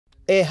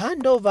A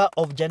handover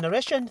of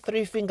Generation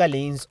 3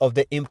 fingerlings of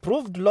the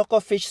improved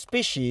local fish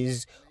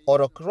species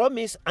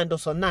OREOCHROMIS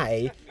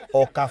ANDERSONII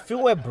or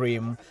Kafue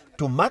bream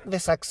to mark the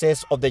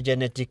success of the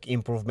genetic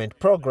improvement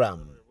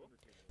program.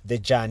 The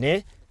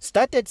journey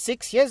started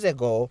 6 years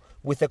ago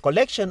with a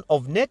collection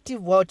of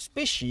native wild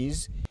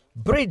species,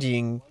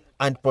 breeding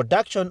and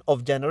production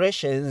of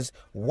generations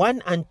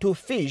 1 and 2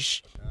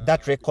 fish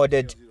that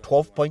recorded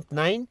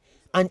 12.9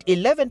 and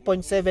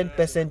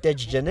 11.7%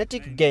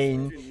 genetic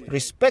gain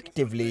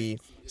respectively,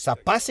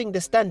 surpassing the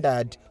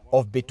standard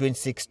of between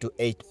 6 to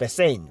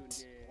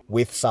 8%.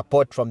 With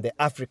support from the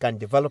African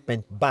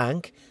Development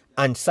Bank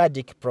and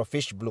SADC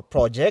PROFISBLUE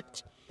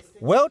Project,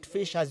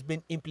 WorldFish has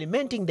been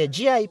implementing the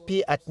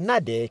GIP at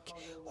NARDC,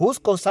 whose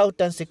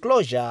consultancy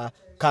closure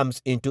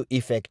comes into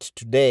effect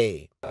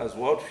today. As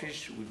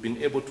WorldFish, we've been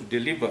able to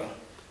deliver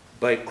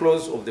by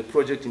close of the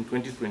project in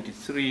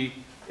 2023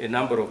 a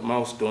number of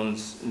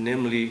milestones,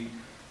 namely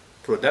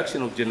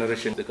production of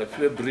generation, the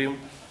Kafue bream,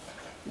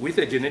 with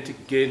a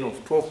genetic gain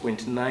of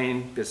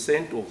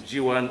 12.9% of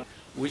G1,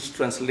 which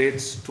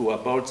translates to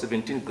about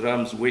 17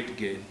 grams weight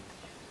gain,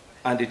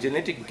 and a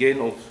genetic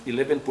gain of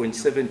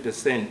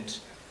 11.7%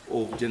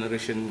 of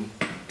generation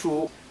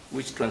 2,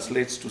 which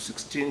translates to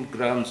 16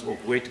 grams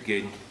of weight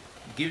gain,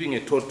 giving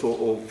a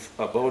total of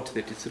about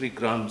 33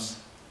 grams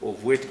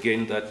of weight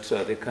gain that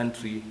the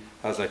country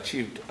has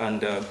achieved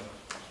under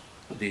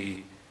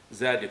the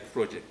SADC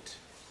project.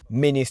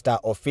 Minister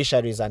of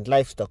Fisheries and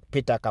Livestock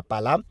Peter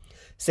KAPALA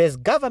says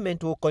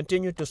government will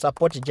continue to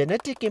support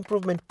genetic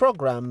improvement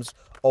programs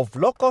of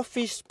local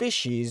fish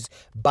species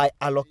by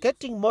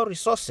allocating more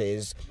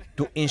resources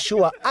to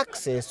ensure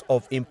access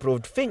of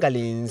improved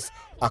fingerlings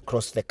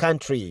across the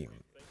country.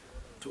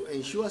 To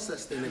ensure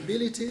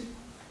sustainability,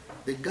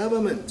 the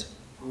government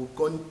will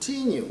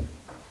continue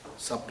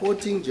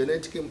supporting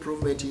genetic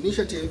improvement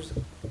initiatives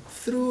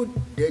through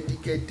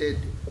dedicated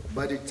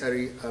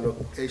budgetary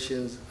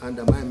allocations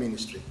under my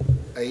ministry.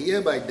 I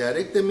hereby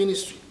direct the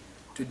ministry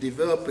to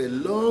develop a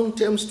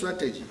long-term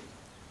strategy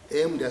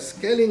aimed at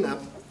scaling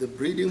up the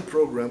breeding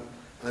program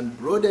and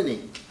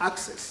broadening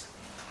access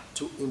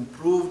to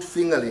improved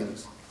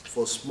fingerlings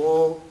for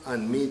small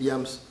and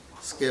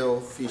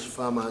medium-scale fish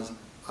farmers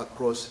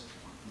across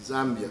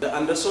Zambia. The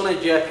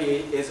Andersoniii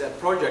GIP is a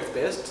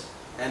project-based,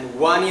 and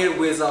 1 year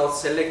without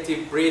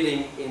selective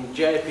breeding in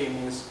GIP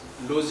means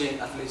losing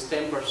at least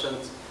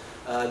 10%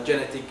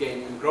 genetic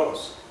gain in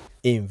growth.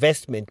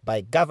 Investment by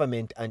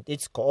government and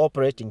its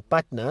cooperating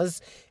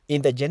partners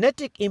in the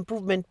genetic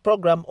improvement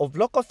program of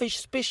local fish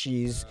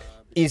species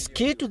is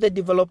key to the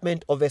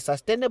development of a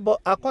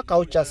sustainable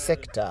aquaculture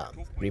sector.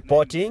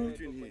 Reporting,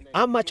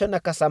 Amachona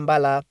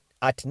Kasambala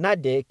at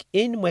NARDC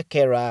in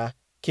Mwekera,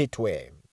 Kitwe.